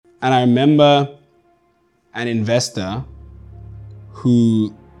And I remember an investor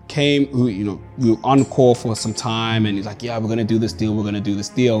who came, we were on call for some time, and he's like, yeah, we're going to do this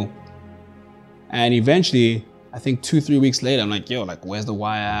deal. And eventually, I think 2-3 weeks later, I'm like, yo, like, where's the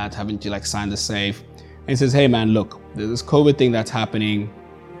wire at? Haven't you like signed the safe? And he says, hey man, look, there's this COVID thing that's happening.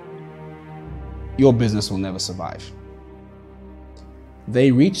 Your business will never survive. They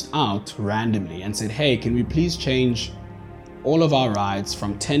reached out randomly and said, hey, can we please change all of our rides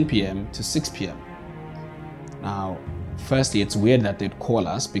from 10 p.m. to 6 p.m. Now, firstly, it's weird that they'd call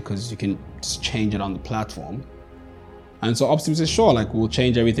us because you can just change it on the platform. And so Ops team says, sure, like we'll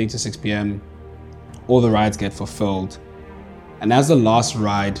change everything to 6 p.m. All the rides get fulfilled. And as the last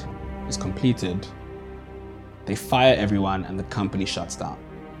ride is completed, they fire everyone and the company shuts down.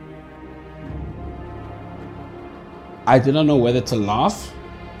 I did not know whether to laugh,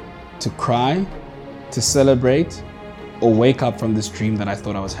 to cry, to celebrate, or wake up from this dream that I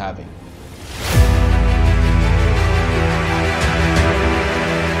thought I was having.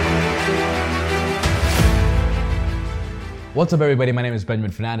 What's up everybody, my name is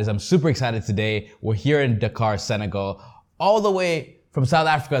Benjamin Fernandez. I'm super excited today. We're here in Dakar, Senegal. All the way from South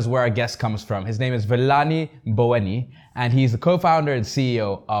Africa is where our guest comes from. His name is Velani Mboweni, and he's the co-founder and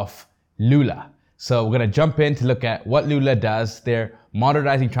CEO of Lula. So we're gonna jump in to look at what Lula does. They're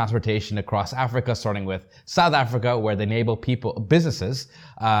modernizing transportation across Africa, starting with South Africa, where they enable businesses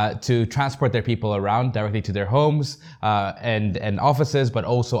to transport their people around directly to their homes and offices, but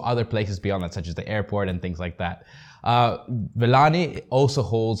also other places beyond that, such as the airport and things like that. Velani also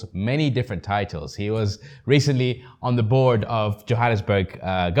holds many different titles. He was recently on the board of Johannesburg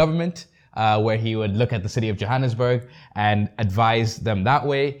government, where he would look at the city of Johannesburg and advise them that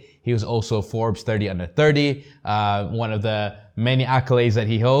way. He was also Forbes 30 under 30, one of the many accolades that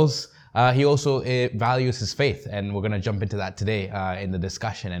he holds. He also values his faith, and we're going to jump into that today in the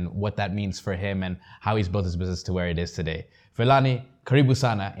discussion and what that means for him and how he's built his business to where it is today. Velani, karibu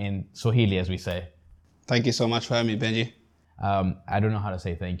sana in Swahili, as we say. Thank you so much for having me, Benji. I don't know how to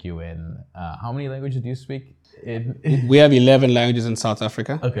say thank you in, how many languages do you speak? We have 11 languages in South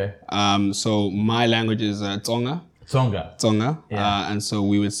Africa. Okay. So my language is Tsonga. Tsonga. Yeah. And so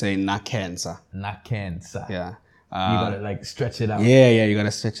we would say Nakensa. Nakensa. Yeah. You gotta like stretch it out. Yeah, you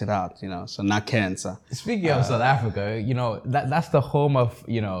gotta stretch it out, so Nakensa. Speaking of South Africa, that's the home of,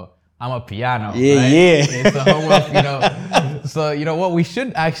 I'm a piano. Yeah, right? yeah. It's the home of, so, what we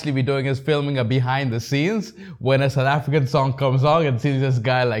should actually be doing is filming a behind the scenes when a South African song comes on and sees this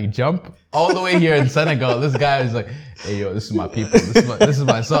guy like jump all the way here in Senegal. This guy is like, hey, yo, this is my people. This is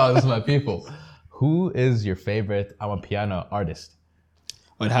my song. This is my people. Who is your favorite I'm a piano artist?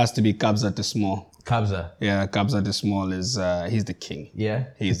 Well, it has to be Kabza De Small. Kabza. Yeah, Kabza De Small is, he's the king. Yeah?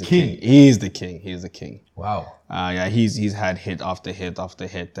 He's the king. He's the king. Wow. Yeah, he's had hit after hit after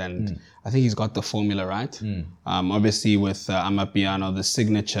hit, and I think he's got the formula right. Obviously with Amapiano, the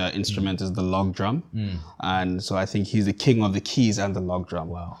signature instrument is the log drum, and so I think he's the king of the keys and the log drum.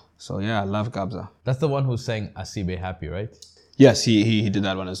 Wow. So yeah, I love Kabza. That's the one who sang Asibe Happy, right? Yes, he did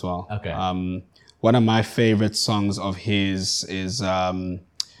that one as well. Okay. One of my favorite songs of his is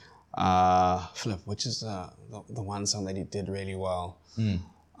which is the one song that he did really well.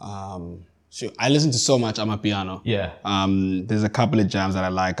 I listen to so much Amapiano. Yeah. There's a couple of jams that I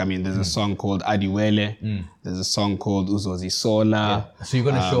like. I mean, there's a song called Adiwele. There's a song called Uzozi Sola. Yeah. So you're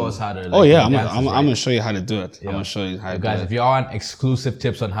gonna show us how to. Like, oh yeah, I'm gonna show you how to do it. Yeah. I'm gonna show you how to do it. Guys, if you want exclusive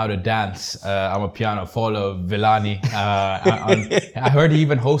tips on how to dance, Amapiano, follow Velani. I heard he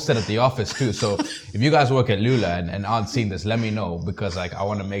even hosted at the office too. So if you guys work at Lula and aren't seeing this, let me know, because like I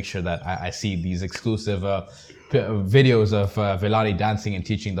want to make sure that I see these exclusive videos of Velani dancing and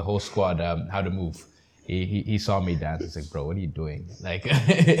teaching the whole squad how to move. He saw me dance. He's like, bro, what are you doing? Like,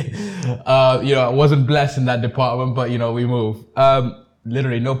 I wasn't blessed in that department, but we move.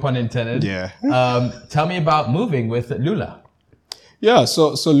 Literally, no pun intended. Yeah. Tell me about moving with Lula. Yeah,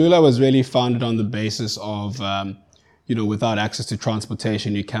 so Lula was really founded on the basis of, without access to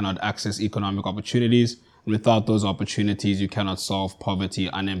transportation, you cannot access economic opportunities. And without those opportunities, you cannot solve poverty,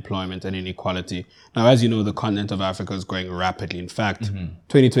 unemployment, and inequality. Now, as you know, the continent of Africa is growing rapidly. In fact,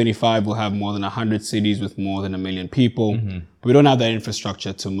 2025 will have more than 100 cities with more than 1 million people. But we don't have that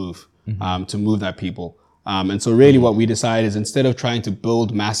infrastructure to move that people. And so really what we decided is, instead of trying to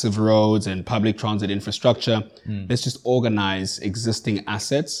build massive roads and public transit infrastructure, let's just organize existing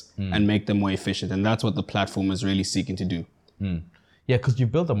assets and make them more efficient. And that's what the platform is really seeking to do. Yeah, because you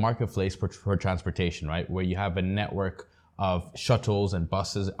built a marketplace for transportation, right? Where you have a network of shuttles and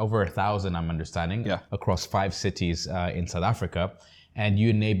buses, over 1,000, I'm understanding, across 5 cities in South Africa. And you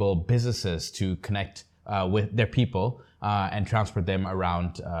enable businesses to connect with their people and transport them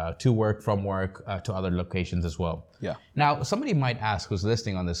around to work, from work, to other locations as well. Yeah. Now, somebody might ask who's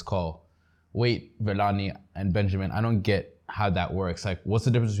listening on this call, wait, Velani and Benjamin, I don't get how that works. Like, what's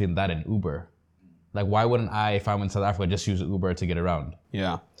the difference between that and Uber? Like, why wouldn't I, if I'm in South Africa, just use Uber to get around?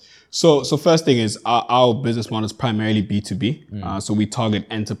 Yeah. So first thing is our business model is primarily B2B. So we target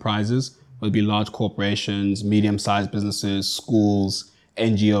enterprises, whether it be large corporations, medium-sized businesses, schools,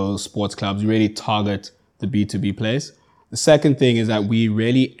 NGOs, sports clubs. We really target the B2B place. The second thing is that we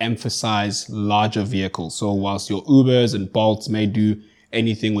really emphasize larger vehicles. So whilst your Ubers and Bolts may do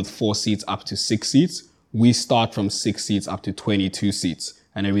anything with 4 seats up to 6 seats, we start from 6 seats up to 22 seats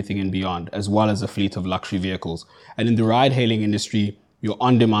and everything in beyond, as well as a fleet of luxury vehicles. And in the ride-hailing industry, your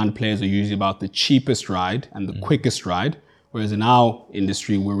on-demand players are usually about the cheapest ride and the quickest ride, whereas in our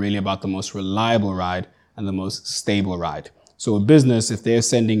industry, we're really about the most reliable ride and the most stable ride. So a business, if they're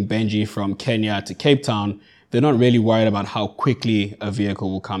sending Benji from Kenya to Cape Town, they're not really worried about how quickly a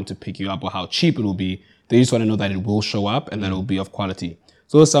vehicle will come to pick you up or how cheap it will be. They just want to know that it will show up and that it will be of quality.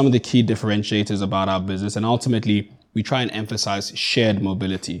 So those are some of the key differentiators about our business. And ultimately, we try and emphasize shared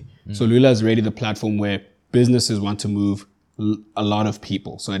mobility. So Lula is really the platform where businesses want to move a lot of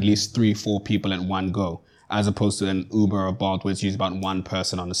people. So at least 3-4 people at one go, as opposed to an Uber or Bolt where it's usually about one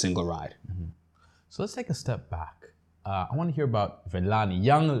person on a single ride. So let's take a step back. I want to hear about Velani,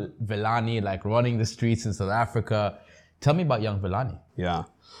 young Velani, like running the streets in South Africa. Tell me about young Velani. Yeah.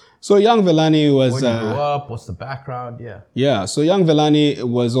 So young Velani was... Where did you grow up? What's the background? Yeah. Yeah. So young Velani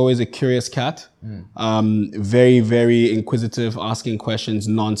was always a curious cat. Very, very inquisitive, asking questions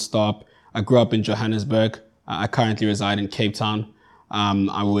nonstop. I grew up in Johannesburg. I currently reside in Cape Town.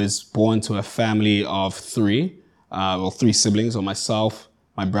 I was born to a family of 3 siblings, or myself,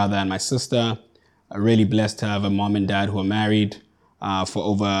 my brother and my sister. Really blessed to have a mom and dad who are married for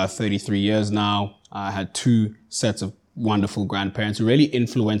over 33 years now. I had 2 sets of wonderful grandparents who really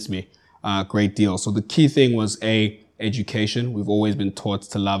influenced me a great deal. So the key thing was education. We've always been taught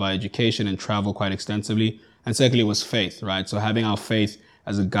to love our education and travel quite extensively. And secondly, it was faith, right? So having our faith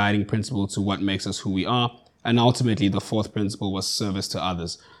as a guiding principle to what makes us who we are. And ultimately, the 4th principle was service to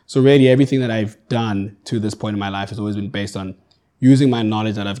others. So really everything that I've done to this point in my life has always been based on using my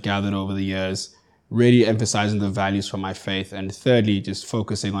knowledge that I've gathered over the years, really emphasizing the values from my faith, and thirdly, just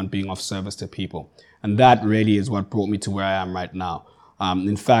focusing on being of service to people. And that really is what brought me to where I am right now.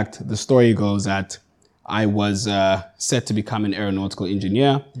 In fact, the story goes that I was set to become an aeronautical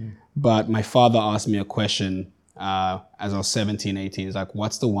engineer, but my father asked me a question as I was 17, 18. He's like,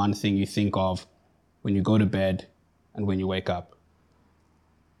 what's the one thing you think of when you go to bed and when you wake up?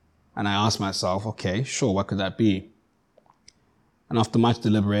 And I asked myself, okay, sure, what could that be? And after much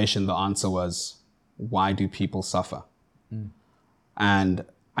deliberation, the answer was, why do people suffer? And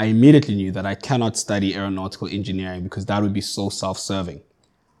I immediately knew that I cannot study aeronautical engineering because that would be so self-serving.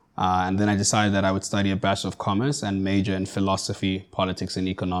 And then I decided that I would study a Bachelor of Commerce and major in philosophy, politics, and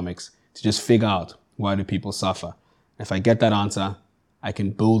economics to just figure out, why do people suffer? If I get that answer, I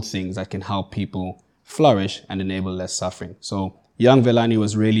can build things that can help people flourish and enable less suffering. So young Velani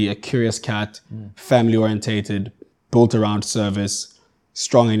was really a curious cat, family-orientated, built around service,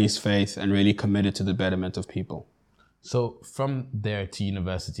 strong in his faith, and really committed to the betterment of people. So from there to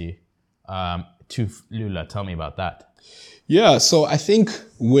university, to Lula, tell me about that. Yeah, so I think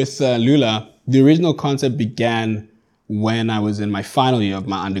with Lula, the original concept began when I was in my final year of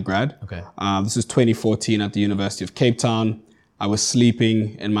my undergrad. Okay. This is 2014 at the University of Cape Town. I was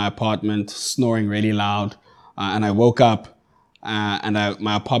sleeping in my apartment, snoring really loud, and I woke up and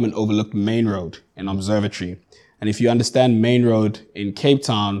my apartment overlooked Main Road in Observatory. And if you understand Main Road in Cape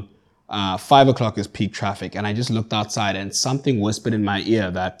Town, 5 o'clock is peak traffic. And I just looked outside and something whispered in my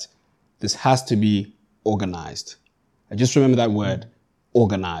ear that this has to be organized. I just remember that word,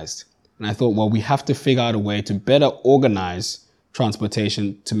 organized. And I thought, well, we have to figure out a way to better organize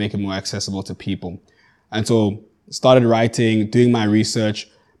transportation to make it more accessible to people. And so started writing, doing my research.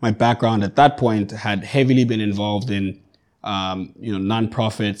 My background at that point had heavily been involved in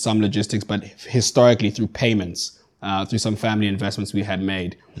non-profit, some logistics, but historically through payments, through some family investments we had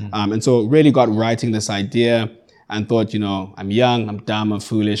made. And so really got writing this idea and thought, I'm young, I'm dumb, I'm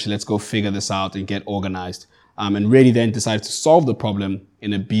foolish. Let's go figure this out and get organized. And really then decided to solve the problem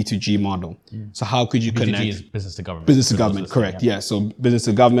in a B2G model. So how could you connect? B2G is business to government. Business to government, correct. Yeah. So business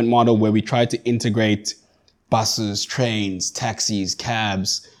to government model where we try to integrate buses, trains, taxis,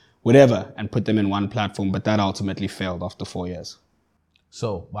 cabs, whatever, and put them in one platform. But that ultimately failed after 4 years.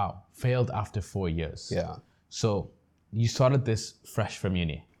 So, wow, failed after 4 years. Yeah. So you started this fresh from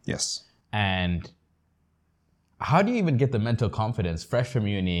uni. Yes. And how do you even get the mental confidence fresh from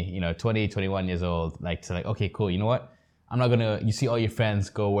uni, 20, 21 years old, like to okay, cool, you know what? I'm not gonna, you see all your friends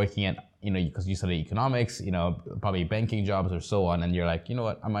go working at, because you study economics, probably banking jobs or so on. And you're like, you know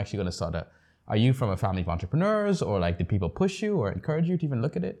what? I'm actually gonna start are you from a family of entrepreneurs, or like did people push you or encourage you to even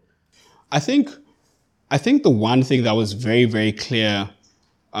look at it? I think the one thing that was very, very clear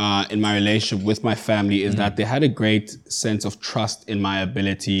in my relationship with my family is that they had a great sense of trust in my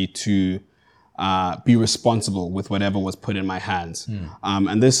ability to be responsible with whatever was put in my hands.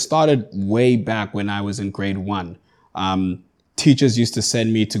 And this started way back when I was in grade 1. Teachers used to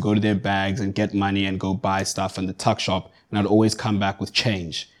send me to go to their bags and get money and go buy stuff in the tuck shop. And I'd always come back with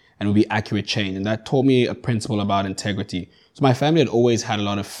change, and it would be accurate change. And that taught me a principle about integrity. So my family had always had a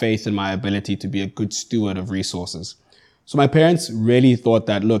lot of faith in my ability to be a good steward of resources. So my parents really thought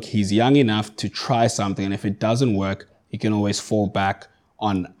that, look, he's young enough to try something, and if it doesn't work, he can always fall back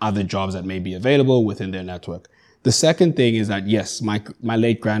on other jobs that may be available within their network. The second thing is that, yes, my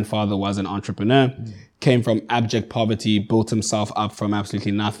late grandfather was an entrepreneur, came from abject poverty, built himself up from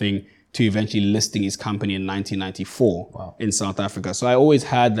absolutely nothing to eventually listing his company in 1994 in South Africa. So I always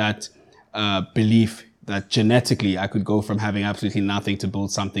had that belief that genetically I could go from having absolutely nothing to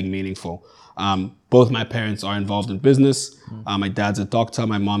build something meaningful. Both my parents are involved in business. My dad's a doctor,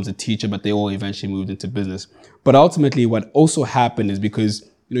 my mom's a teacher, but they all eventually moved into business. But ultimately what also happened is because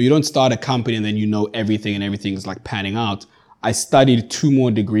you don't start a company and then everything and everything is like panning out. I studied 2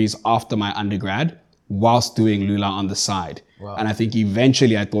 more degrees after my undergrad whilst doing Lula on the side. Wow. And I think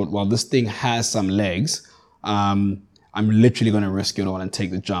eventually I thought, well, this thing has some legs. I'm literally going to risk it all and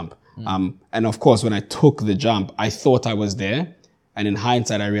take the jump. And of course, when I took the jump, I thought I was there. And in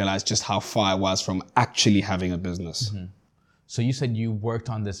hindsight, I realized just how far I was from actually having a business. So you said you worked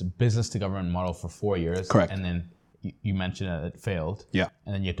on this business to government model for 4 years. Correct. And then you mentioned that it failed. Yeah.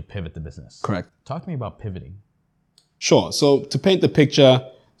 And then you had to pivot the business. Correct. Talk to me about pivoting. Sure. So to paint the picture,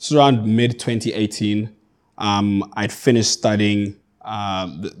 it's around mid 2018. I'd finished studying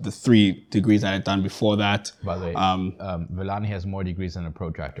the 3 degrees I had done before that. By the way, Velani has more degrees than a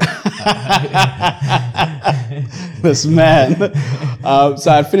protractor. This man.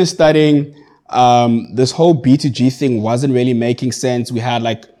 So I finished studying. This whole B2G thing wasn't really making sense. We had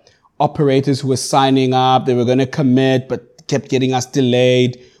like operators who were signing up. They were going to commit, but kept getting us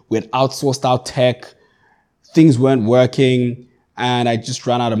delayed. We had outsourced our tech. Things weren't working. And I just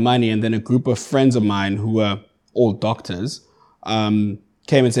ran out of money. And then a group of friends of mine who were all doctors came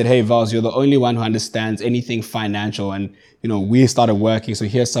and said, hey, Vals, you're the only one who understands anything financial. And, we started working. So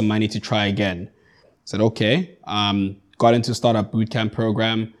here's some money to try again. I said, okay. Got into startup bootcamp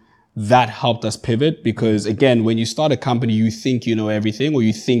program. That helped us pivot because, again, when you start a company, you think you know everything or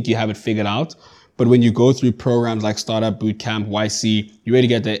you think you have it figured out. But when you go through programs like Startup Bootcamp, YC, you really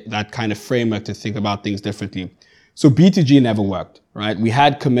get that kind of framework to think about things differently. So B2G never worked, right? We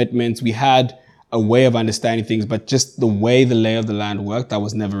had commitments, we had a way of understanding things, but just the way the lay of the land worked, that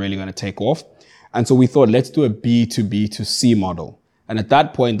was never really going to take off. And so we thought, let's do a B2B2C model. And at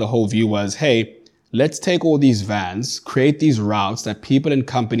that point, the whole view was, hey, let's take all these vans, create these routes that people and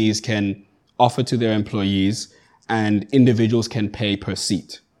companies can offer to their employees and individuals can pay per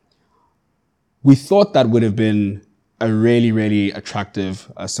seat. We thought that would have been a really, really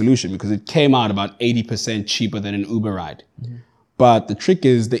attractive solution because it came out about 80% cheaper than an Uber ride. But the trick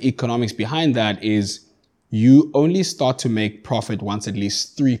is the economics behind that is you only start to make profit once at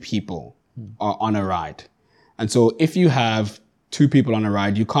least 3 people are on a ride. And so if you have 2 people on a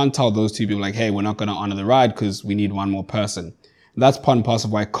ride, you can't tell those 2 people like, hey, we're not going to honor the ride because we need 1 more person. And that's part and parcel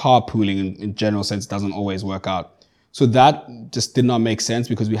of why carpooling in general sense doesn't always work out. So that just did not make sense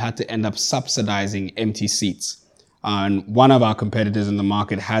because we had to end up subsidizing empty seats. And one of our competitors in the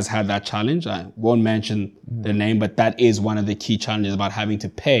market has had that challenge. I won't mention the name, but that is one of the key challenges about having to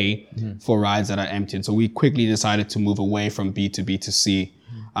pay for rides that are empty. And so we quickly decided to move away from B2B2C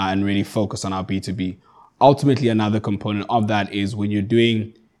and really focus on our B2B. Ultimately, another component of that is when you're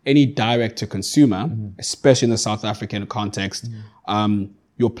doing any direct to consumer, especially in the South African context,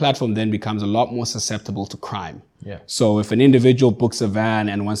 your platform then becomes a lot more susceptible to crime. Yeah. So if an individual books a van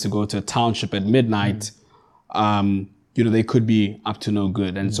and wants to go to a township at midnight, they could be up to no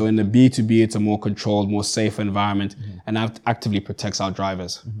good. And so in the B2B, it's a more controlled, more safe environment and actively protects our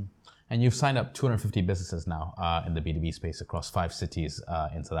drivers. And you've signed up 250 businesses now in the B2B space across 5 cities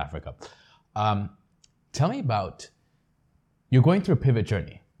in South Africa. Tell me about, you're going through a pivot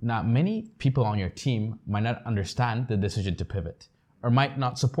journey. Now, many people on your team might not understand the decision to pivot or might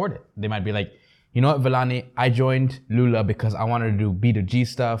not support it. They might be like, you know what, Velani, I joined Lula because I wanted to do B2G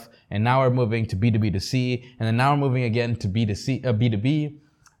stuff, and now we're moving to B2B2C, and then now we're moving again to B2B.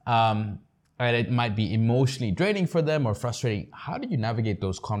 right? It might be emotionally draining for them or frustrating. How did you navigate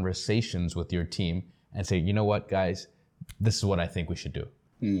those conversations with your team and say, you know what, guys, this is what I think we should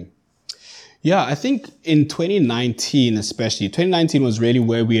do? Yeah, I think in 2019, especially, 2019 was really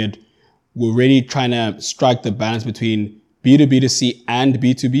where were really trying to strike the balance between B2B2C and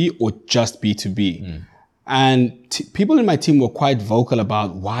B2B or just B2B. And people in my team were quite vocal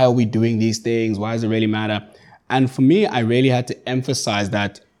about why are we doing these things? Why does it really matter? And for me, I really had to emphasize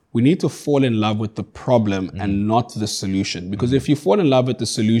that we need to fall in love with the problem and not the solution. Because if you fall in love with the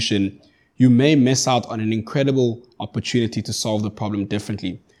solution, you may miss out on an incredible opportunity to solve the problem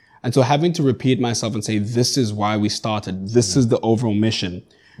differently. And so having to repeat myself and say, this is why we started. This is the overall mission.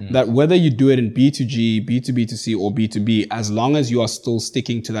 That whether you do it in B2G, B2B2C, or B2B, as long as you are still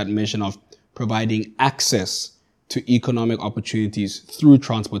sticking to that mission of providing access to economic opportunities through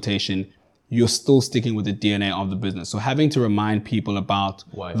transportation, you're still sticking with the DNA of the business. So having to remind people about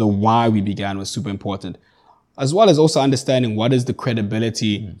the why we began was super important, as well as also understanding what is the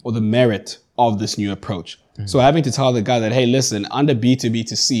credibility or the merit of this new approach. So having to tell the guy that, hey, listen, under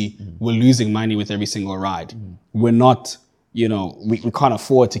B2B2C, we're losing money with every single ride. We're not, we can't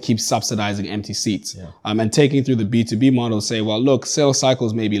afford to keep subsidizing empty seats. And taking through the B2B model, say, well, look, sales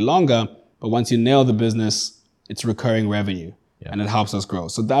cycles may be longer, but once you nail the business, it's recurring revenue and it helps us grow.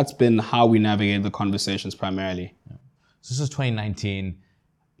 So that's been how we navigate the conversations primarily. So this is 2019.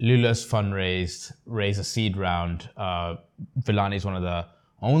 Lula's raised a seed round. Velani is one of the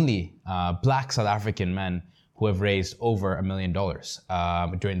only Black South African men who have raised over $1 million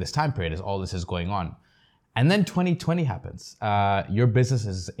during this time period as all this is going on. And then 2020 happens. Your business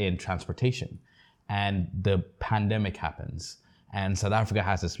is in transportation and the pandemic happens. And South Africa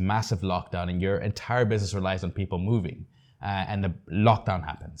has this massive lockdown and your entire business relies on people moving and the lockdown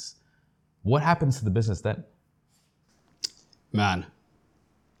happens. What happens to the business then? Man.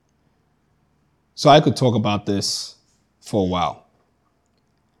 So I could talk about this for a while.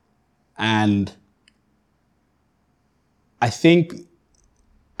 And I think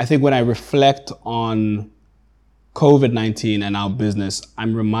when I reflect on COVID-19 and our business,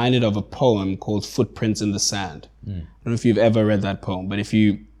 I'm reminded of a poem called Footprints in the Sand. I don't know if you've ever read that poem, but if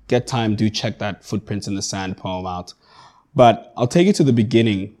you get time, do check that Footprints in the Sand poem out. But I'll take you to the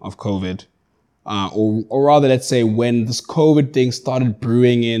beginning of COVID, or rather, let's say when this COVID thing started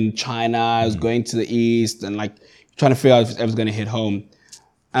brewing in China, I was going to the East and trying to figure out if it was going to hit home.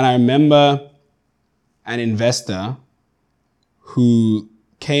 And I remember an investor who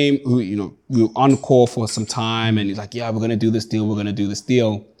we were on call for some time and he's like, yeah, we're going to do this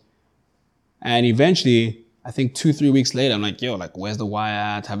deal. And eventually, I think 2-3 weeks later, I'm like, yo, where's the wire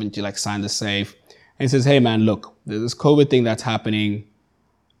at? Haven't you signed the safe? And he says, hey man, look, there's this COVID thing that's happening.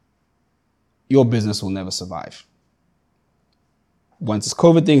 Your business will never survive. Once this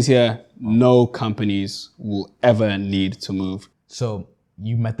COVID thing's here, no companies will ever need to move. So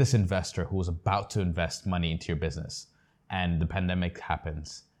you met this investor who was about to invest money into your business and the pandemic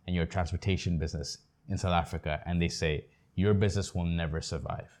happens and your transportation business in South Africa and they say, your business will never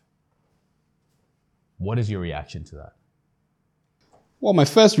survive. What is your reaction to that? Well, my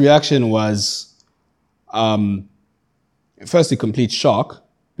first reaction was, firstly, complete shock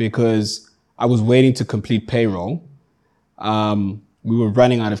because I was waiting to complete payroll. We were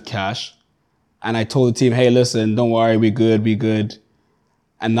running out of cash and I told the team, hey, listen, don't worry, we're good.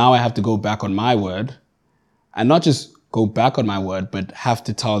 And now I have to go back on my word and not just go back on my word, but have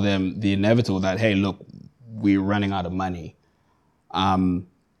to tell them the inevitable that, hey, look, we're running out of money. And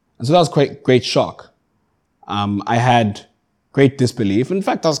so that was great shock. I had great disbelief. In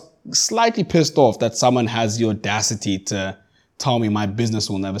fact, I was slightly pissed off that someone has the audacity to tell me my business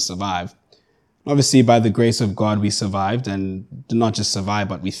will never survive. Obviously, by the grace of God, we survived and did not just survive,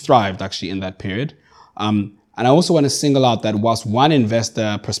 but we thrived actually in that period. And I also want to single out that whilst one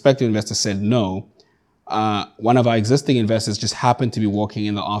prospective investor said no, one of our existing investors just happened to be walking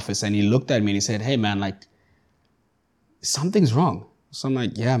in the office and he looked at me and he said, hey man, something's wrong. So I'm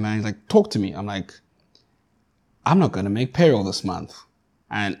like, yeah, man. He's like, talk to me. I'm like, I'm not going to make payroll this month.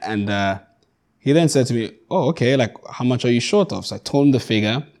 And he then said to me, oh, okay, how much are you short of? So I told him the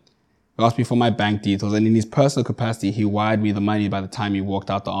figure. He asked me for my bank details. And in his personal capacity, he wired me the money by the time he walked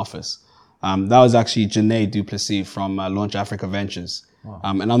out the office. That was actually Janae Duplessis from Launch Africa Ventures. Wow.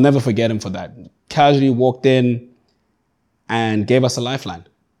 And I'll never forget him for that. Casually walked in and gave us a lifeline.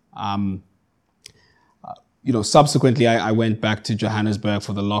 Subsequently, I went back to Johannesburg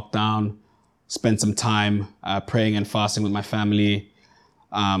for the lockdown, spent some time praying and fasting with my family,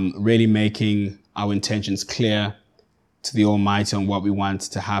 really making our intentions clear to the Almighty on what we want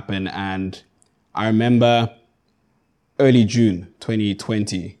to happen. And I remember early June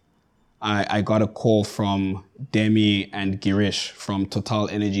 2020, I got a call from Demi and Girish from Total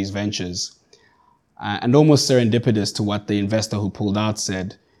Energies Ventures. And almost serendipitous to what the investor who pulled out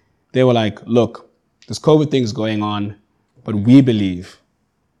said. They were like, look, this COVID thing's going on, but we believe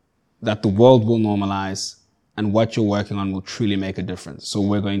that the world will normalize and what you're working on will truly make a difference. So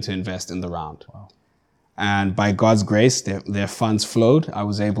we're going to invest in the round. Wow. And by God's grace, their funds flowed. I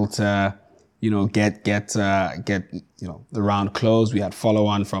was able to, get the round closed. We had follow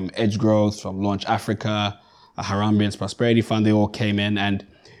on from Edge Growth, from Launch Africa, Harambean's Prosperity Fund. They all came in, and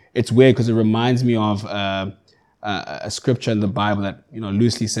it's weird because it reminds me of a scripture in the Bible that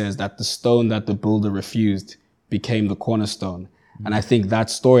loosely says that the stone that the builder refused became the cornerstone. And I think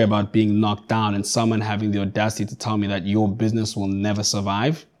that story about being knocked down and someone having the audacity to tell me that your business will never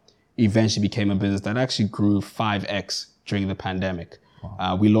survive eventually became a business that actually grew 5x during the pandemic.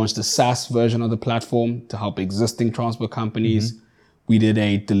 Wow. We launched a SaaS version of the platform to help existing transport companies. Mm-hmm. We did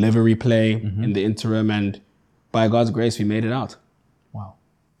a delivery play in the interim, and by God's grace, we made it out. Wow.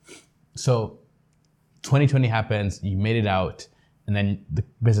 So 2020 happens, you made it out, and then the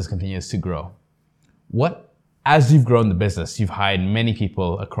business continues to grow. As you've grown the business, you've hired many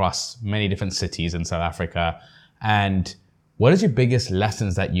people across many different cities in South Africa. And what is your biggest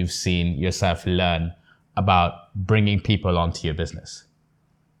lessons that you've seen yourself learn about bringing people onto your business?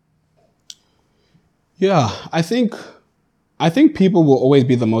 Yeah, I think people will always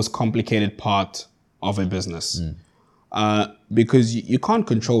be the most complicated part of a business because you can't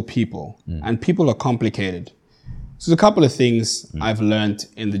control people and people are complicated. So there's a couple of things I've learned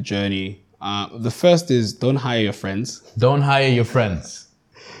in the journey. The first is don't hire your friends. Don't hire your friends.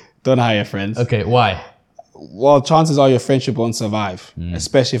 Don't hire your friends. Okay, why? Well, chances are your friendship won't survive,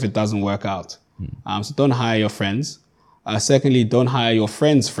 especially if it doesn't work out. So don't hire your friends. Secondly, don't hire your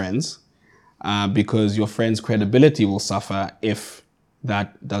friends' friends because your friend's credibility will suffer if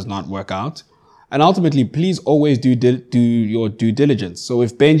that does not work out. And ultimately, please always do your due diligence. So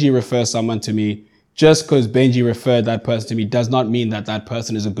if Benji refers someone to me, just because Benji referred that person to me does not mean that that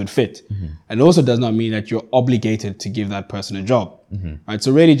person is a good fit. And also does not mean that you're obligated to give that person a job. Right?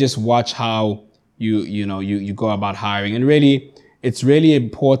 So really just watch how you go about hiring. And really, it's really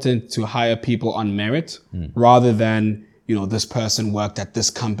important to hire people on merit rather than, this person worked at this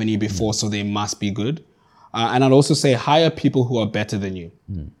company before, so they must be good. And I'd also say hire people who are better than you.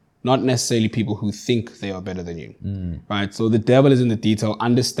 Not necessarily people who think they are better than you, right? So the devil is in the detail,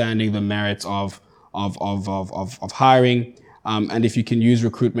 understanding the merits of hiring. And if you can use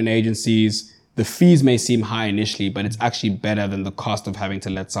recruitment agencies, the fees may seem high initially, but it's actually better than the cost of having to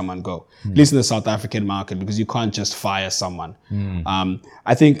let someone go, at least in the South African market, because you can't just fire someone.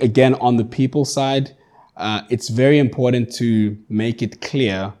 I think, again, on the people side, it's very important to make it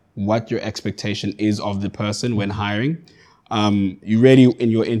clear what your expectation is of the person when hiring. You really, in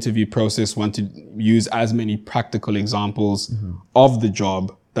your interview process, want to use as many practical examples of the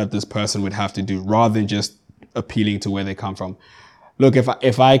job that this person would have to do rather than just appealing to where they come from. Look,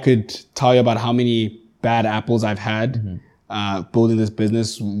 if I could tell you about how many bad apples I've had building this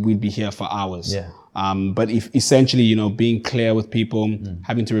business, we'd be here for hours. Yeah. But if essentially, being clear with people,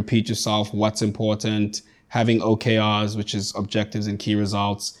 having to repeat yourself what's important, having OKRs, which is objectives and key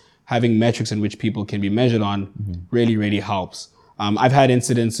results, having metrics in which people can be measured on really, really helps. I've had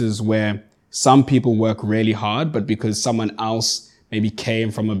incidences where some people work really hard, but because someone else maybe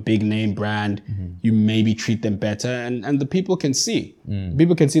came from a big name brand, you maybe treat them better. And the people can see.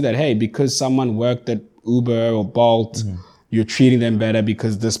 People can see that, hey, because someone worked at Uber or Bolt, you're treating them better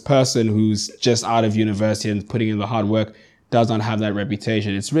because this person who's just out of university and putting in the hard work does not have that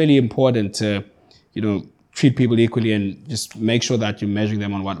reputation. It's really important to, treat people equally and just make sure that you're measuring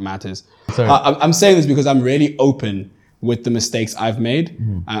them on what matters. I'm saying this because I'm really open with the mistakes I've made.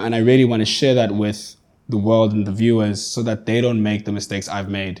 And I really want to share that with the world and the viewers so that they don't make the mistakes I've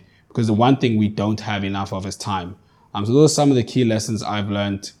made. Because the one thing we don't have enough of is time. So those are some of the key lessons I've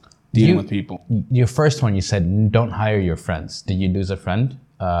learned dealing with people. Your first one, you said, don't hire your friends. Did you lose a friend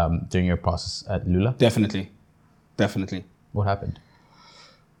during your process at Lula? Definitely. What happened?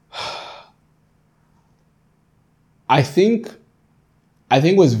 I think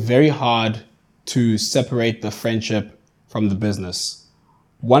it was very hard to separate the friendship from the business.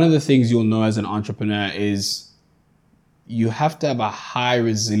 One of the things you'll know as an entrepreneur is you have to have a high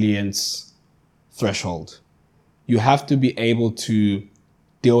resilience threshold. You have to be able to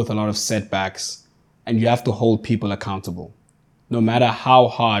deal with a lot of setbacks, and you have to hold people accountable, no matter how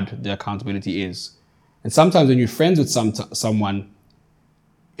hard the accountability is. And sometimes when you're friends with someone,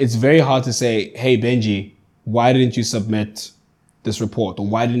 it's very hard to say, hey, Benji, why didn't you submit this report? Or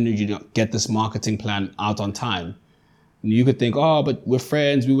why didn't you get this marketing plan out on time? You could think, oh, but we're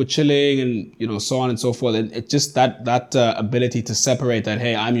friends, we were chilling, and so on and so forth. And it just that ability to separate that,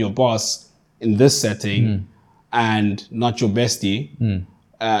 hey, I'm your boss in this setting, and not your bestie,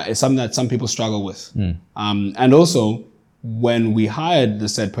 is something that some people struggle with. And also, when we hired the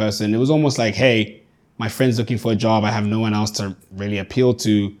said person, it was almost like, hey, my friend's looking for a job. I have no one else to really appeal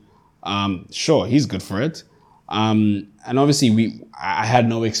to. Sure, he's good for it. And obviously, I had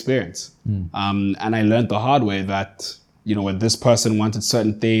no experience. And I learned the hard way that, when this person wanted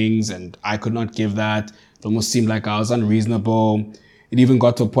certain things and I could not give that, it almost seemed like I was unreasonable. It even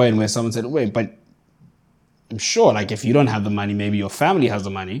got to a point where someone said, wait, but I'm sure, like, if you don't have the money, maybe your family has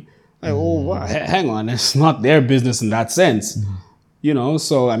the money. Like, well, hang on, it's not their business in that sense.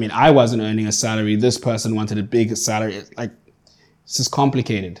 So, I mean, I wasn't earning a salary. This person wanted a big salary. Like, it's just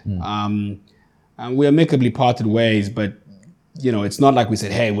complicated. And we amicably parted ways, but, it's not like we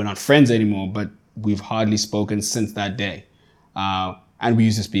said, hey, we're not friends anymore, but we've hardly spoken since that day. And we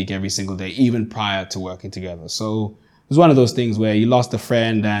used to speak every single day, even prior to working together. So it was one of those things where you lost a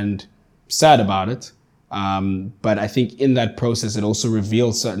friend and sad about it. But I think in that process, it also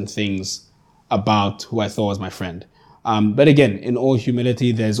revealed certain things about who I thought was my friend. But again, in all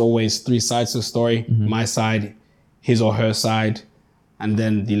humility, there's always three sides to the story. My side, his or her side, and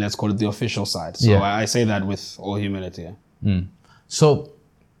then let's call it the official side. So I say that with all humility. So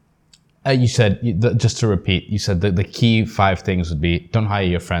you said, just to repeat, you said that the key 5 things would be: don't hire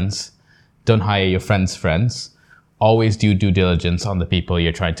your friends, don't hire your friends' friends, always do due diligence on the people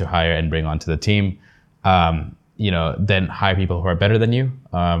you're trying to hire and bring onto the team. Then hire people who are better than you,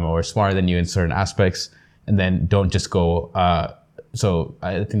 or smarter than you in certain aspects, and then don't just go. So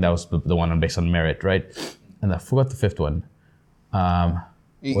I think that was the one based on merit, right? And I forgot the 5th one.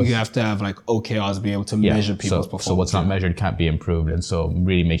 You have to have like OKRs, be able to measure people's performance. So what's not measured can't be improved, and so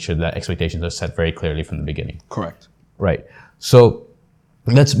really make sure that expectations are set very clearly from the beginning. Correct. Right. So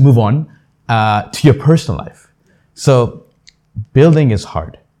let's move on to your personal life. So building is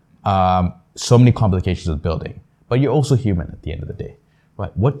hard. So many complications with building, but you're also human at the end of the day,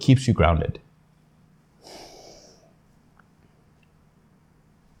 right? What keeps you grounded?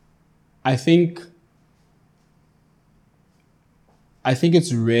 I think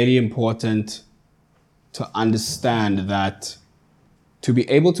it's really important to understand that to be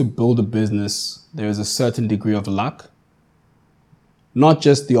able to build a business, there is a certain degree of luck, not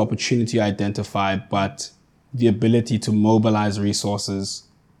just the opportunity identified, but the ability to mobilize resources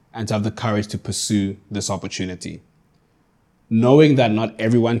and to have the courage to pursue this opportunity. Knowing that not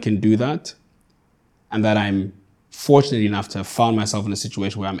everyone can do that, and that I'm fortunate enough to have found myself in a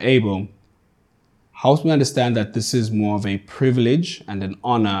situation where I'm able, helps me understand that this is more of a privilege and an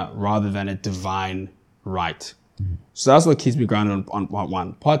honor rather than a divine right. So that's what keeps me grounded on part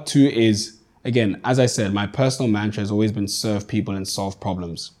 1. Part 2 is, again, as I said, my personal mantra has always been serve people and solve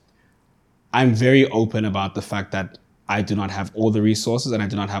problems. I'm very open about the fact that I do not have all the resources and I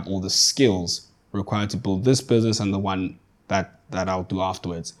do not have all the skills required to build this business and the one that I'll do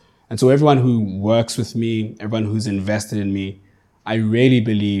afterwards. And so everyone who works with me, everyone who's invested in me, I really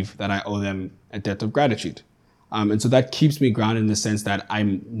believe that I owe them a debt of gratitude. And so that keeps me grounded in the sense that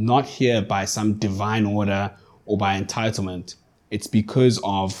I'm not here by some divine order or by entitlement. It's because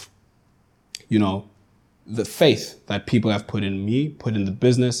of, the faith that people have put in me, put in the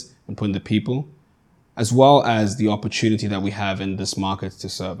business, and put in the people, as well as the opportunity that we have in this market to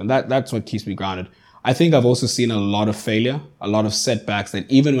serve. And that's what keeps me grounded. I think I've also seen a lot of failure, a lot of setbacks, that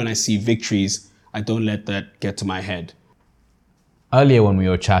even when I see victories, I don't let that get to my head. Earlier when we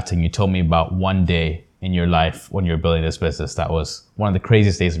were chatting, you told me about one day in your life when you were building this business that was one of the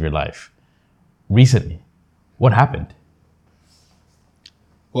craziest days of your life. Recently, what happened?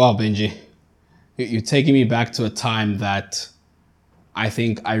 Well, Benji, you're taking me back to a time that I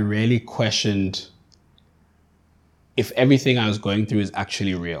think I really questioned if everything I was going through is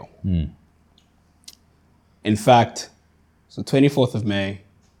actually real. In fact, so 24th of May,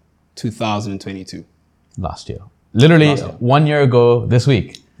 2022. Last year. Literally 1 year ago this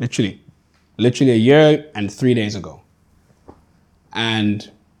week. Literally a year and 3 days ago. And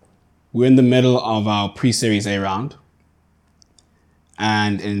we're in the middle of our pre-series A round.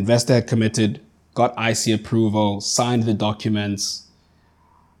 And an investor had committed, got IC approval, signed the documents.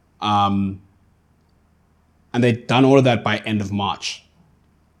 And they'd done all of that by end of March.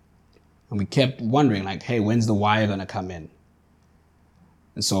 And we kept wondering, like, hey, when's the wire gonna come in?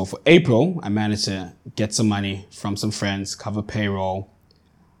 And so for April, I managed to get some money from some friends, cover payroll.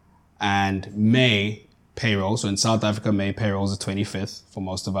 And May, payroll, so in South Africa, May payroll is the 25th for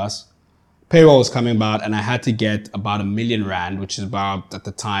most of us. Payroll was coming about, and I had to get about R1 million, which is about, at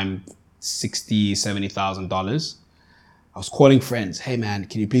the time, $60,000, $70,000. I was calling friends. Hey man,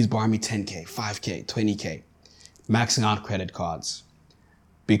 can you please borrow me 10K, 5K, 20K? Maxing out credit cards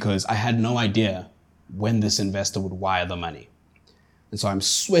because I had no idea when this investor would wire the money. And so I'm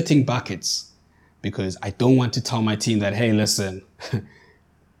sweating buckets because I don't want to tell my team that, hey, listen,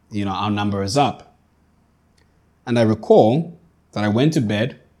 our number is up. And I recall that I went to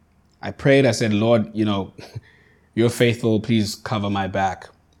bed. I prayed. I said, Lord, you're faithful. Please cover my back.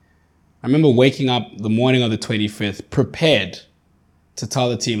 I remember waking up the morning of the 25th, prepared to tell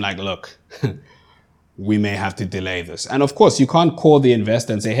the team, like, look, we may have to delay this. And of course, you can't call the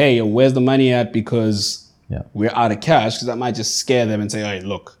investor and say, hey, where's the money at? Because we're out of cash, because that might just scare them and say, hey,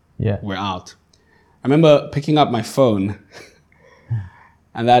 look, we're out. I remember picking up my phone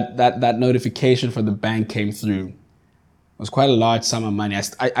and that notification from the bank came through. It was quite a large sum of money.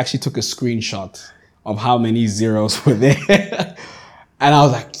 I actually took a screenshot of how many zeros were there. And I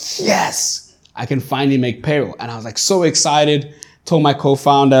was like, yes, I can finally make payroll. And I was like so excited. Told my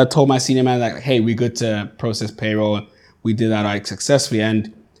co-founder, told my senior manager, like, hey, we're good to process payroll. We did that successfully.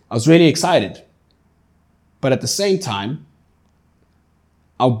 And I was really excited. But at the same time,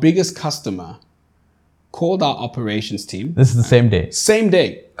 our biggest customer called our operations team. This is the same day. Same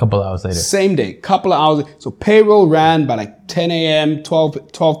day. Couple hours later. Same day. Couple of hours. So payroll ran by like 10 a.m.,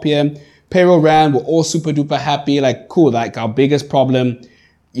 12 p.m. Payroll ran. We're all super duper happy. Like, cool. Like our biggest problem,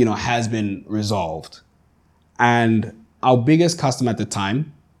 has been resolved. And our biggest customer at the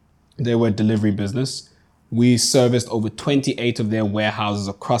time, they were a delivery business. We serviced over 28 of their warehouses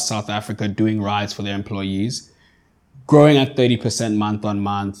across South Africa doing rides for their employees, growing at 30% month on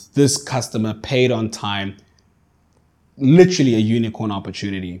month. This customer paid on time, literally a unicorn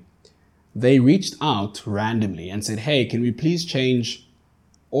opportunity. They reached out randomly and said, hey, can we please change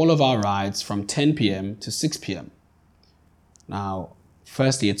all of our rides from 10 p.m. to 6 p.m. Now,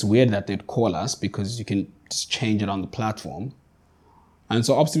 firstly, it's weird that they'd call us because you can just change it on the platform. And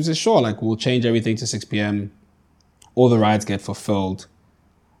so Ops team says, sure, like we'll change everything to 6 p.m. All the rides get fulfilled.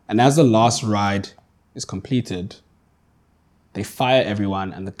 And as the last ride is completed, they fire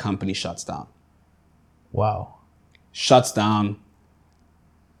everyone and the company shuts down. Wow. Shuts down.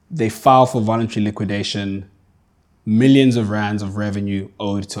 They file for voluntary liquidation. Millions of rands of revenue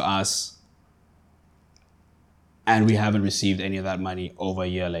owed to us. And we haven't received any of that money over a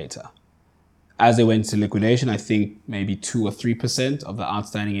year later. As they went into liquidation, I think maybe 2 or 3% of the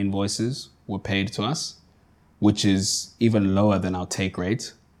outstanding invoices were paid to us, which is even lower than our take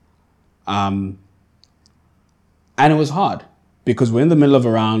rate. And it was hard because we're in the middle of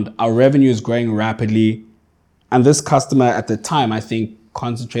a round. Our revenue is growing rapidly. And this customer at the time, I think,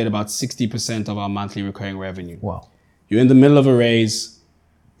 concentrated about 60% of our monthly recurring revenue. Wow. You're in the middle of a raise,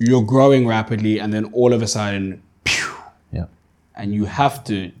 you're growing rapidly, and then all of a sudden, pew, and you have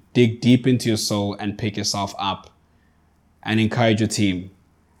to dig deep into your soul and pick yourself up and encourage your team.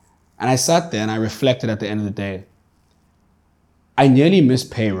 And I sat there and I reflected at the end of the day. I nearly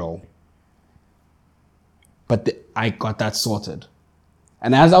missed payroll, but I got that sorted.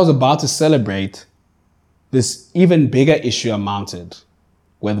 And as I was about to celebrate, this even bigger issue mounted,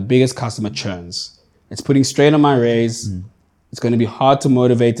 where the biggest customer churns. It's putting strain on my raise. It's going to be hard to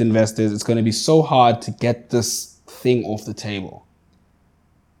motivate investors. It's going to be so hard to get this thing off the table.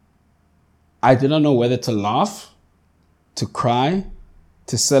 I did not know whether to laugh, to cry,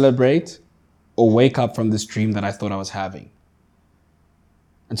 to celebrate, or wake up from this dream that I thought I was having.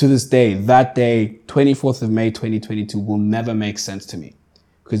 And to this day, that day, 24th of May, 2022, will never make sense to me.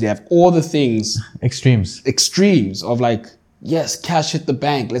 Because you have all the things. Extremes of like, yes, cash hit the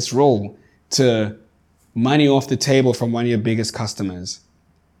bank, let's roll, to money off the table from one of your biggest customers.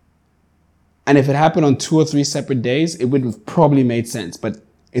 And if it happened on 2 or 3 separate days, it would have probably made sense. But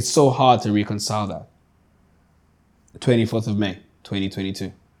it's so hard to reconcile that. 24th of May,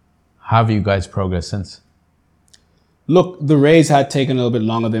 2022. How have you guys progressed since? Look, the raise had taken a little bit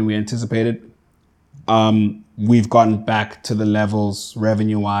longer than we anticipated. We've gotten back to the levels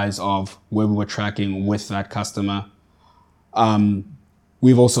revenue-wise of where we were tracking with that customer.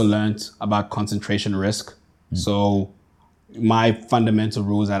 We've also learned about concentration risk. So my fundamental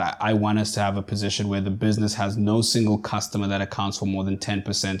rule is that I want us to have a position where the business has no single customer that accounts for more than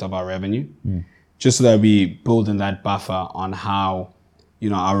 10% of our revenue, just so that we build in that buffer on how,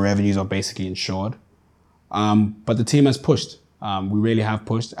 our revenues are basically insured. But the team has pushed. We really have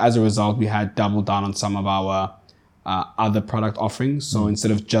pushed. As a result, we had doubled down on some of our other product offerings. So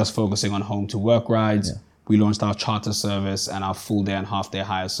instead of just focusing on home to work rides, we launched our charter service and our full day and half day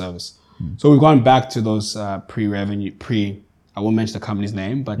hire service. So we've gone back to those I won't mention the company's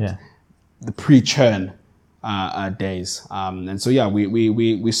name, but the pre-churn days. And so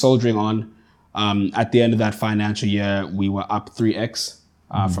we're soldiering on. At the end of that financial year, we were up 3x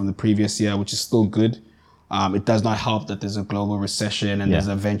from the previous year, which is still good. It does not help that there's a global recession and there's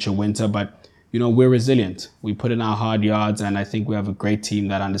a venture winter, but we're resilient. We put in our hard yards, and I think we have a great team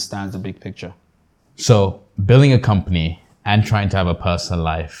that understands the big picture. So building a company and trying to have a personal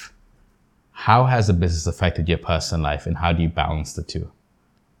life, how has the business affected your personal life, and how do you balance the two?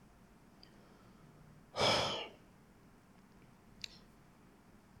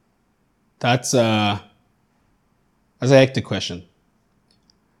 That's a hectic question.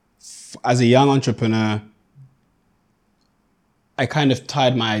 As a young entrepreneur, I kind of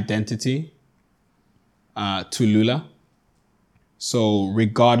tied my identity to Lula. So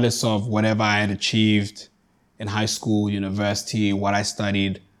regardless of whatever I had achieved in high school, university, what I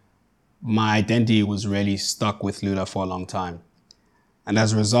studied, my identity was really stuck with Lula for a long time. And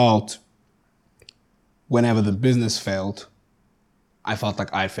as a result, whenever the business failed, I felt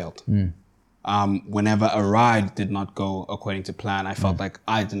like I failed. Whenever a ride did not go according to plan, I felt like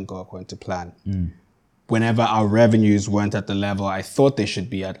I didn't go according to plan. Whenever our revenues weren't at the level I thought they should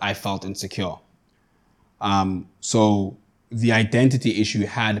be at, I felt insecure. So the identity issue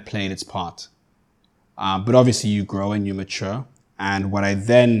had played its part. But obviously you grow and you mature. And what I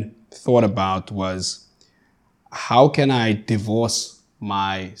then thought about was, how can I divorce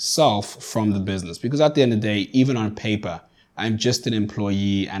myself from the business? Because at the end of the day, even on paper, I'm just an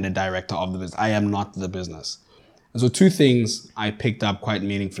employee and a director of the business. I am not the business. And so two things I picked up quite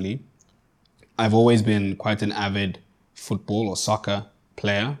meaningfully. I've always been quite an avid football or soccer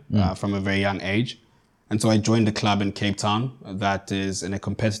player from a very young age. And so I joined a club in Cape Town that is in a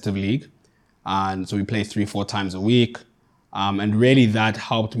competitive league. And so we play 3-4 times a week. And really that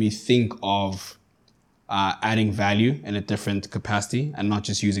helped me think of adding value in a different capacity and not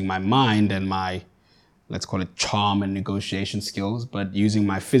just using my mind and my, let's call it charm and negotiation skills, but using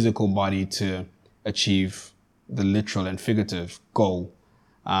my physical body to achieve the literal and figurative goal.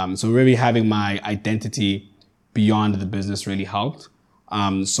 So really having my identity beyond the business really helped.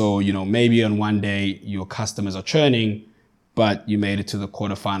 So, maybe on one day your customers are churning, but you made it to the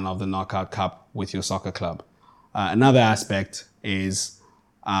quarterfinal of the Knockout Cup with your soccer club. Another aspect is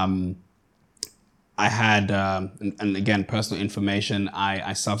I had, and again, personal information,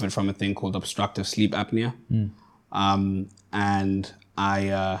 I suffered from a thing called obstructive sleep apnea. And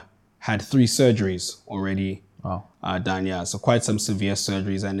I had 3 surgeries already done, So quite some severe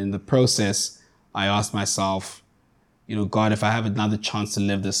surgeries. And in the process, I asked myself, God, if I have another chance to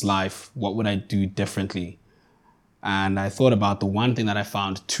live this life, what would I do differently? And I thought about the one thing that I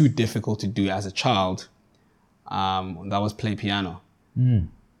found too difficult to do as a child, that was play piano. And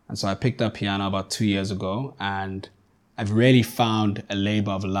so I picked up piano about 2 years ago, and I've really found a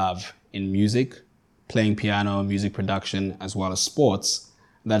labor of love in music, playing piano, music production, as well as sports,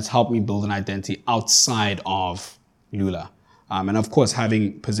 that's helped me build an identity outside of Lula. And of course,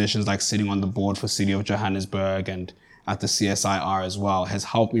 having positions like sitting on the board for City of Johannesburg and at the CSIR as well has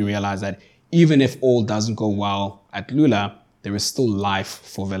helped me realize that even if all doesn't go well at Lula, there is still life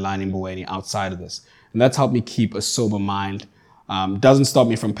for Velani Mboweni outside of this. And that's helped me keep a sober mind. Doesn't stop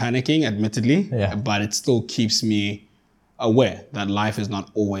me from panicking, admittedly, but it still keeps me aware that life is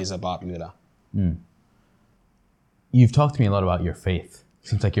not always about Lula. You've talked to me a lot about your faith.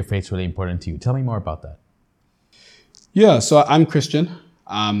 Seems like your faith's really important to you. Tell me more about that. Yeah, so I'm Christian,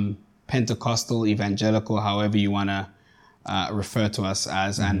 Pentecostal, evangelical, however you want to refer to us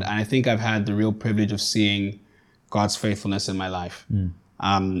as. And I think I've had the real privilege of seeing God's faithfulness in my life.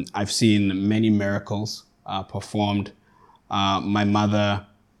 I've seen many miracles performed. My mother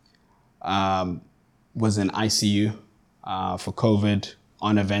was in ICU for COVID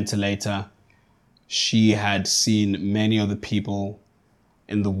on a ventilator. She had seen many of the people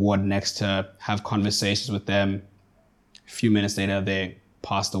in the ward next to her, have conversations with them. A few minutes later, they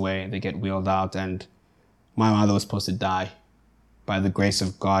passed away. They get wheeled out, and my mother was supposed to die. By the grace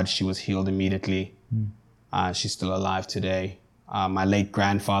of God, she was healed immediately. She's still alive today. My late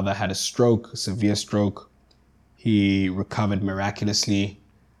grandfather had a stroke, a severe stroke. He recovered miraculously.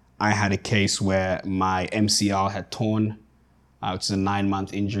 I had a case where my MCL had torn, which is a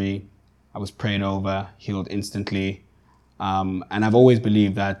 9-month injury. I was prayed over, healed instantly. And I've always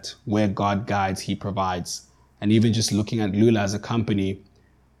believed that where God guides, he provides. And even just looking at Lula as a company,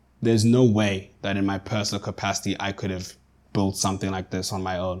 there's no way that in my personal capacity, I could have built something like this on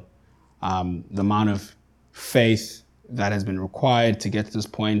my own. The amount of faith that has been required to get to this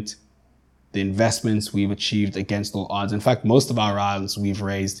point, the investments we've achieved against all odds. In fact, most of our rounds we've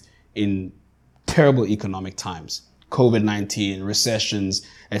raised in terrible economic times, COVID-19, recessions,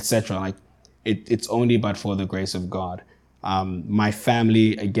 etc. Like it's only but for the grace of God. My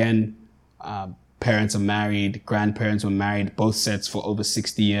family, again, parents are married, grandparents were married, both sets for over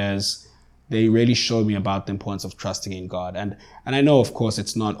 60 years. They really showed me about the importance of trusting in God. And I know, of course,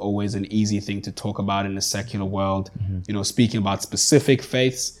 it's not always an easy thing to talk about in a secular world. You know, speaking about specific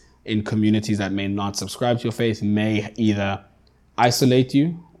faiths in communities that may not subscribe to your faith may either isolate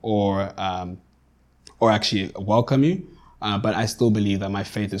you or actually welcome you. But I still believe that my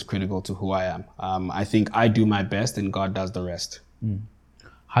faith is critical to who I am. I think I do my best and God does the rest.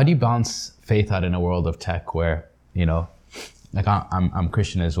 How do you balance faith out in a world of tech where, you know, like I'm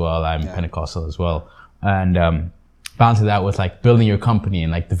Christian as well, I'm Pentecostal as well, and balancing that with like building your company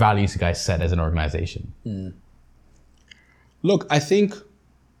and like the values you guys set as an organization? Look, I think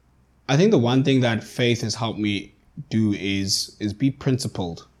the one thing that faith has helped me do is be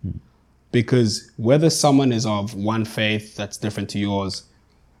principled. Because whether someone is of one faith that's different to yours,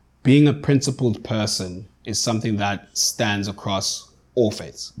 being a principled person is something that stands across all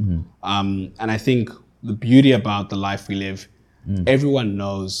faiths. And I think the beauty about the life we live, everyone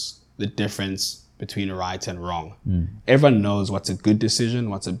knows the difference between right and wrong. Everyone knows what's a good decision,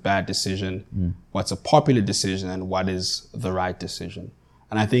 what's a bad decision, what's a popular decision, and what is the right decision.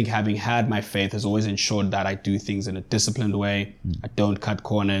 And I think having had my faith has always ensured that I do things in a disciplined way. I don't cut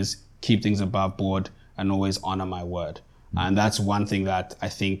corners, keep things above board, and always honor my word. And that's one thing that I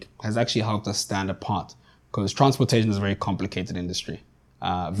think has actually helped us stand apart, because transportation is a very complicated industry,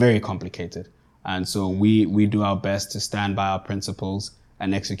 very complicated. And so we do our best to stand by our principles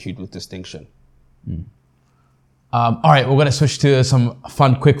and execute with distinction. All right, we're gonna switch to some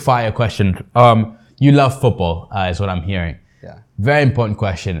fun quick fire question. You love football, is what I'm hearing. Yeah. Very important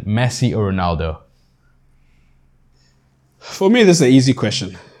question. Messi or Ronaldo? For me, this is an easy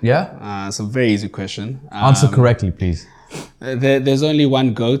question. Yeah? It's a very easy question. Answer correctly, please. There's only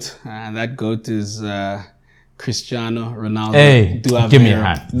one GOAT, and that GOAT is Cristiano Ronaldo. Hey, give me a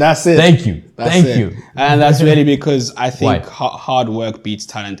hand. That's it. Thank you. Thank you. And that's really because I think hard work beats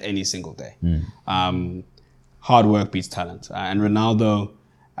talent any single day. Hard work beats talent. And Ronaldo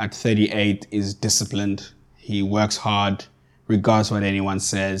at 38 is disciplined. He works hard, regardless of what anyone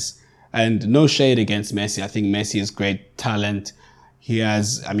says. And no shade against Messi. I think Messi is great talent. He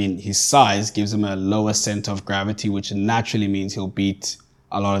has, his size gives him a lower center of gravity, which naturally means he'll beat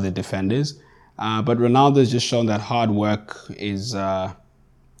a lot of the defenders. But Ronaldo has just shown that hard work is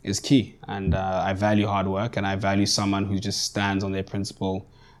key. And I value hard work, and I value someone who just stands on their principle.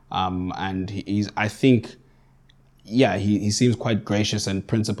 And he seems quite gracious and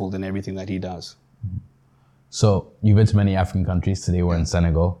principled in everything that he does. So you've been to many African countries. Today we're in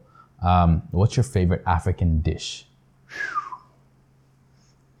Senegal. What's your favorite African dish?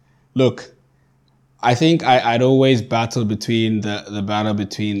 Look, I think I'd always battle between the battle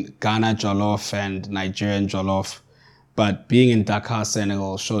between Ghana Jollof and Nigerian Jollof. But being in Dakar,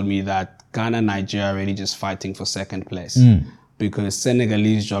 Senegal showed me that Ghana and Nigeria are really just fighting for second place. Because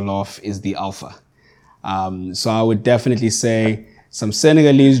Senegalese Jollof is the alpha. So I would definitely say some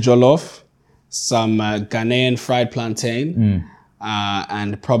Senegalese Jollof, some Ghanaian fried plantain,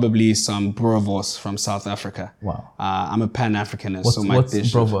 and probably some boerewors from South Africa. Wow. I'm a Pan-Africanist, so my what's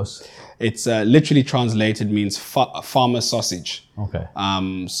dish... boerewors? It's literally translated means farmer sausage. Okay.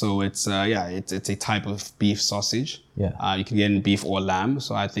 So it's a type of beef sausage. Yeah. You can get in beef or lamb.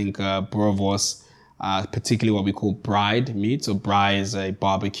 So I think boerewors, particularly what we call bride meat. So braai is a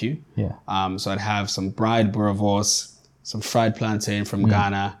barbecue. Yeah. So I'd have some bride boerewors, some fried plantain from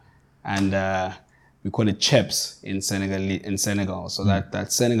Ghana, and we call it chips in Senegal. So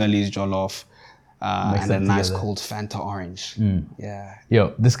that Senegalese jollof and a nice cold Fanta orange. Yeah.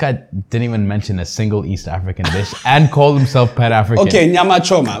 Yo, this guy didn't even mention a single East African dish and called himself Pan-African. Okay, nyama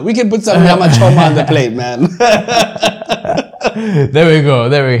choma. We can put some nyama choma on the plate, man. There we go.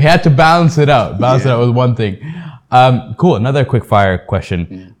 He had to balance it out. Balance it out with one thing. Cool. Another quick fire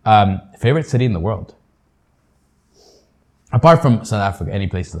question. Favorite city in the world? Apart from South Africa, any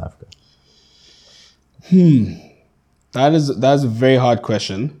place in South Africa? That's a very hard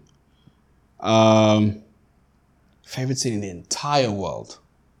question. Favorite city in the entire world?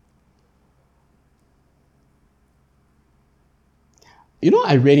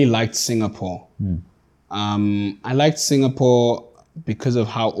 I really liked Singapore. I liked Singapore because of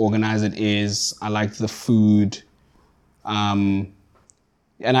how organized it is. I liked the food. And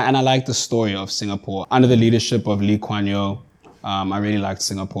I liked the story of Singapore. Under the leadership of Lee Kuan Yew, I really liked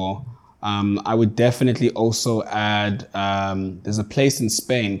Singapore. I would definitely also add, there's a place in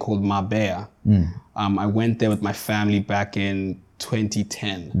Spain called Marbella. I went there with my family back in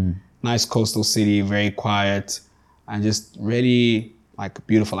 2010. Nice coastal city, very quiet, and just really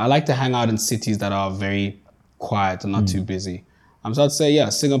beautiful. I like to hang out in cities that are very quiet and not too busy. So I'd say, yeah,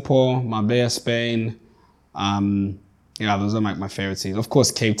 Singapore, Marbella, Spain. Yeah, those are my favorite cities. Of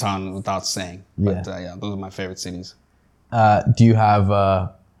course, Cape Town, without saying. But yeah, those are my favorite cities. Do you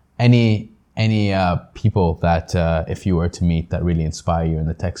have any people that if you were to meet that really inspire you in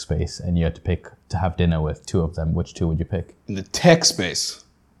the tech space and you had to pick to have dinner with two of them, which two would you pick? In the tech space?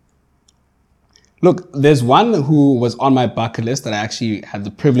 Look, there's one who was on my bucket list that I actually had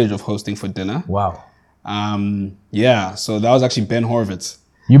the privilege of hosting for dinner. Wow. Yeah, so that was actually Ben Horowitz.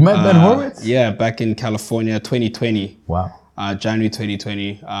 You met Ben Horowitz? Yeah, back in California, 2020. Wow. January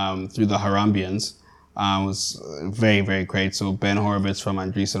 2020, through the Harambeans. Was very, very great. So Ben Horowitz from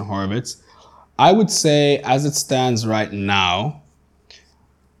Andreessen Horowitz. I would say, as it stands right now,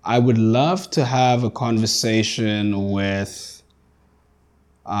 I would love to have a conversation with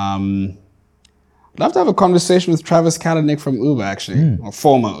Travis Kalanick from Uber, actually, or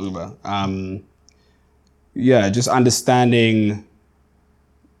former Uber. Yeah, just understanding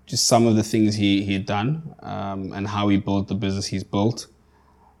just some of the things he had done and how he built the business he's built.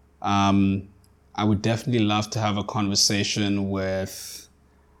 I would definitely love to have a conversation with,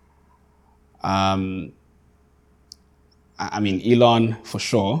 Elon for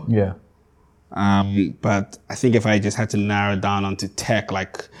sure. Yeah. But I think if I just had to narrow down onto tech,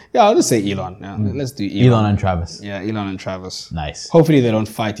 I'll just say Elon. Yeah, let's do Elon. Elon and Travis. Yeah, Elon and Travis. Nice. Hopefully they don't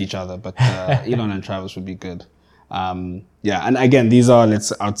fight each other, but Elon and Travis would be good. Yeah, and again, these are,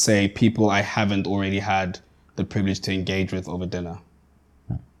 I'd say, people I haven't already had the privilege to engage with over dinner.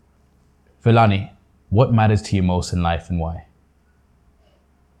 Velani, what matters to you most in life and why?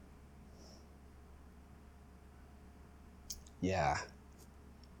 Yeah.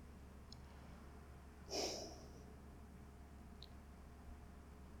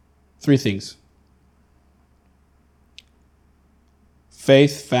 Three things: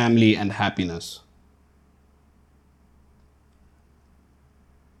 faith, family, and happiness.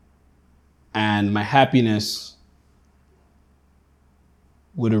 And my happiness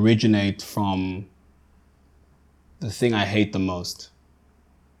would originate from the thing I hate the most.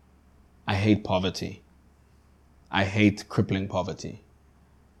 I hate poverty. I hate crippling poverty.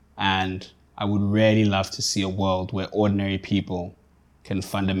 And I would really love to see a world where ordinary people can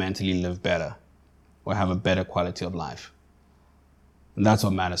fundamentally live better or have a better quality of life. And that's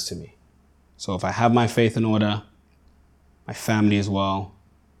what matters to me. So if I have my faith in order, my family as well,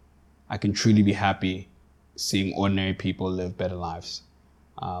 I can truly be happy seeing ordinary people live better lives.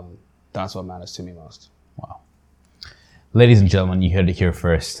 That's what matters to me most. Wow. Ladies and gentlemen, you heard it here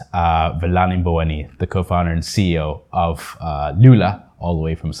first. Velani Mboweni, the co-founder and CEO of Lula, all the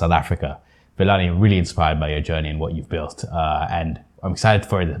way from South Africa. Velani, really inspired by your journey and what you've built. And I'm excited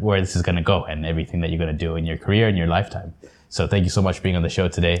for where this is going to go and everything that you're going to do in your career and your lifetime. So thank you so much for being on the show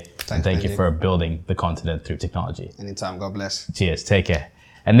today. Thanks, and thank you for building the continent through technology. Anytime. God bless. Cheers. Take care.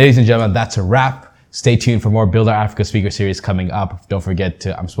 And ladies and gentlemen, that's a wrap. Stay tuned for more Build Our Africa speaker series coming up. Don't forget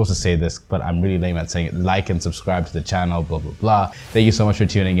to, I'm supposed to say this, but I'm really lame at saying it, like and subscribe to the channel, blah, blah, blah. Thank you so much for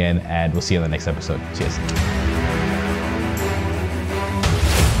tuning in, and we'll see you in the next episode. Cheers.